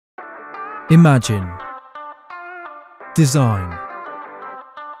Imagine, design,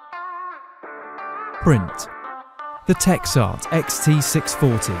 print. The Texart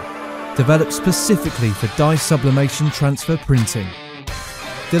XT-640, developed specifically for dye sublimation transfer printing,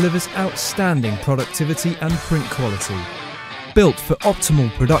 delivers outstanding productivity and print quality. Built for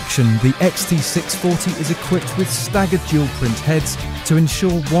optimal production, the XT-640 is equipped with staggered dual print heads to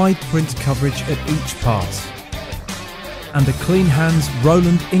ensure wide print coverage at each pass, and a clean hands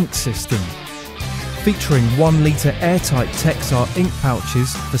Roland ink system, featuring 1 litre airtight Texart ink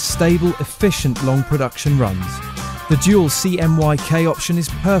pouches for stable, efficient long production runs. The dual CMYK option is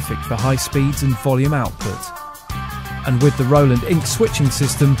perfect for high speeds and volume output. And with the Roland ink switching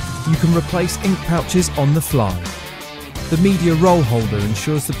system, you can replace ink pouches on the fly. The media roll holder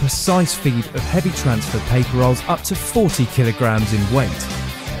ensures the precise feed of heavy transfer paper rolls up to 40 kilograms in weight.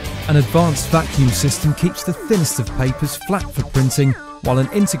 An advanced vacuum system keeps the thinnest of papers flat for printing, while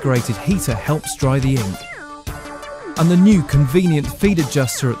an integrated heater helps dry the ink. And the new convenient feed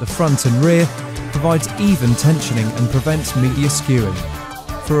adjuster at the front and rear provides even tensioning and prevents media skewing,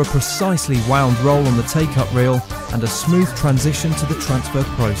 for a precisely wound roll on the take-up reel and a smooth transition to the transfer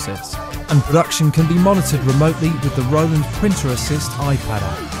process. And production can be monitored remotely with the Roland Printer Assist iPad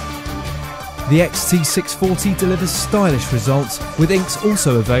app. The XT-640 delivers stylish results, with inks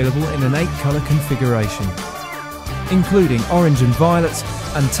also available in an 8-colour configuration, including orange and violet,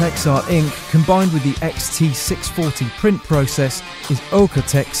 and Texart ink combined with the XT-640 print process is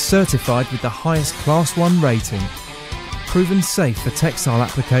OEKO-TEX certified with the highest Class 1 rating. Proven safe for textile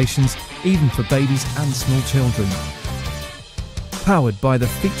applications, even for babies and small children. Powered by the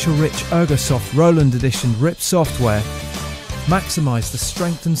feature-rich ErgoSoft Roland Edition RIP software, maximise the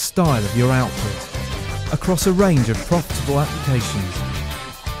strength and style of your output across a range of profitable applications,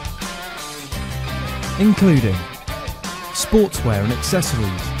 including sportswear and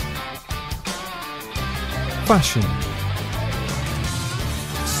accessories, fashion,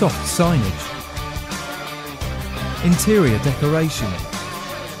 soft signage, interior decoration,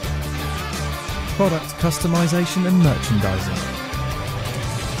 product customization and merchandising.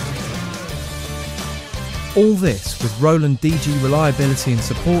 All this with Roland DG reliability and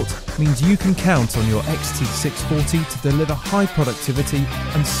support means you can count on your XT-640 to deliver high productivity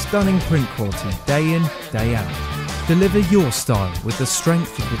and stunning print quality day in, day out. Deliver your style with the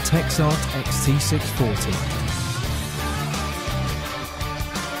strength of the Texart XT-640.